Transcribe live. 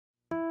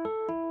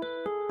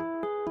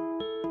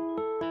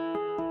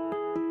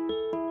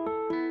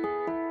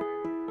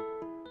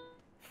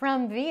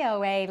From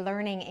VOA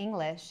Learning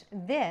English,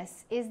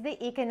 this is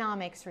the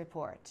Economics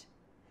Report.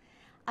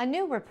 A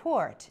new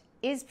report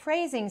is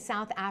praising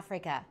South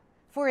Africa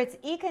for its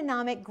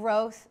economic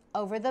growth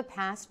over the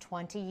past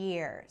 20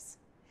 years.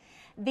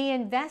 The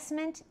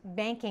investment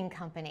banking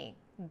company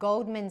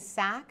Goldman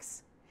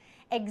Sachs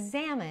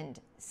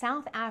examined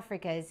South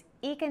Africa's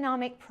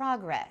economic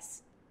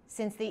progress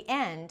since the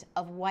end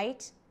of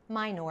white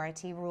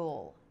minority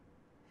rule.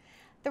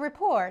 The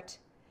report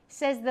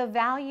says the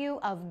value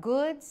of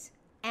goods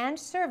and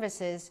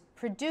services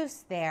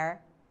produced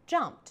there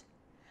jumped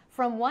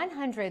from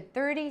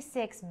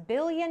 $136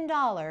 billion in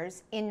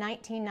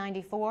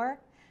 1994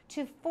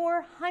 to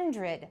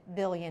 $400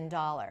 billion.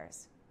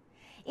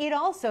 It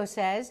also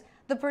says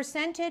the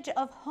percentage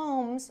of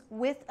homes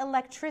with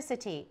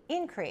electricity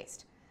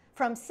increased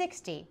from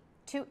 60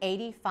 to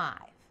 85.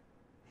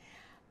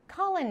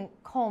 Colin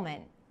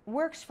Coleman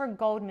works for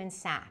Goldman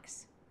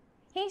Sachs.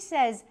 He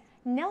says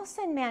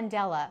Nelson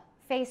Mandela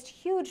faced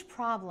huge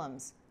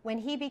problems when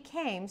he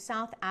became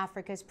South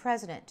Africa's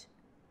president.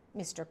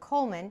 Mr.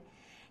 Coleman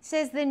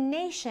says the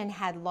nation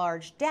had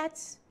large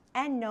debts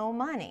and no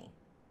money.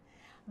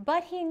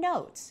 But he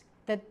notes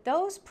that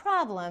those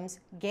problems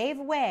gave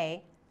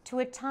way to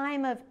a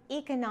time of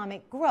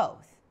economic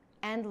growth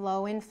and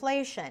low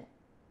inflation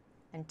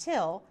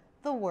until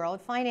the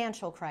world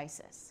financial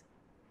crisis.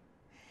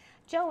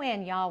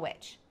 Joanne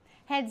Yawich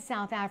heads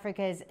South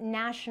Africa's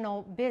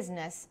National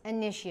Business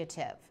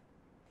Initiative.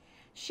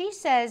 She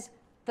says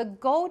the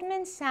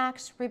Goldman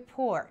Sachs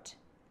report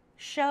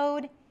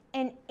showed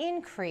an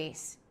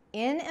increase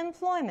in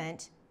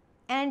employment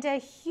and a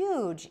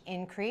huge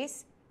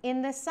increase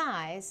in the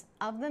size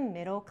of the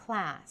middle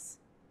class.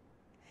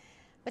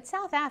 But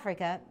South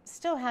Africa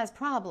still has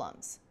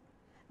problems.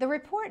 The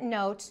report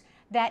notes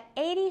that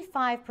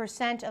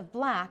 85% of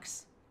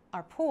blacks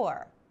are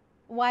poor,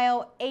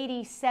 while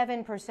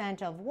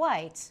 87% of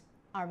whites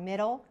are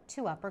middle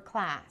to upper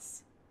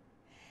class.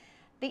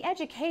 The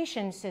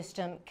education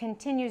system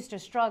continues to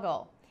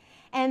struggle,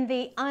 and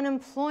the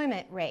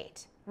unemployment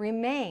rate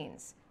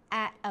remains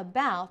at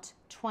about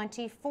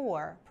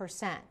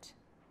 24%.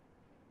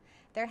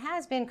 There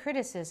has been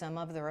criticism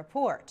of the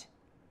report.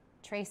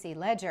 Tracy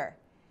Ledger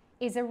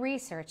is a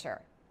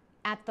researcher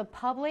at the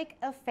Public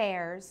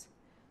Affairs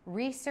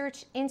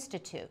Research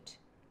Institute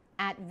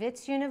at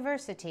Wits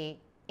University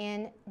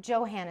in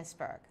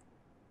Johannesburg.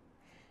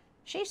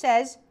 She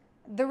says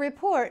the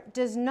report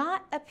does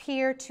not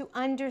appear to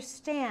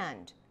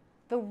understand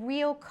the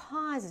real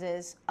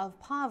causes of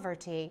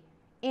poverty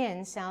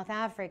in South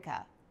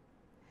Africa.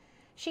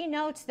 She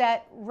notes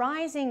that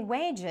rising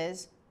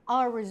wages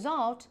are a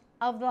result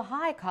of the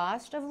high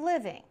cost of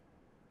living.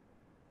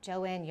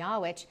 Joanne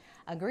Yawich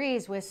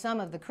agrees with some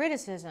of the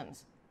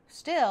criticisms.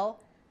 Still,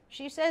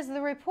 she says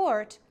the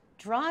report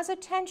draws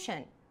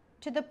attention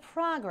to the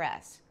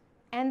progress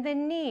and the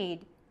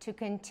need to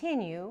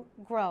continue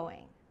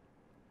growing.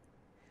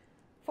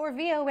 For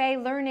VOA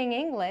Learning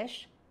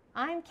English,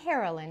 I'm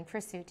Carolyn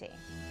Presutti.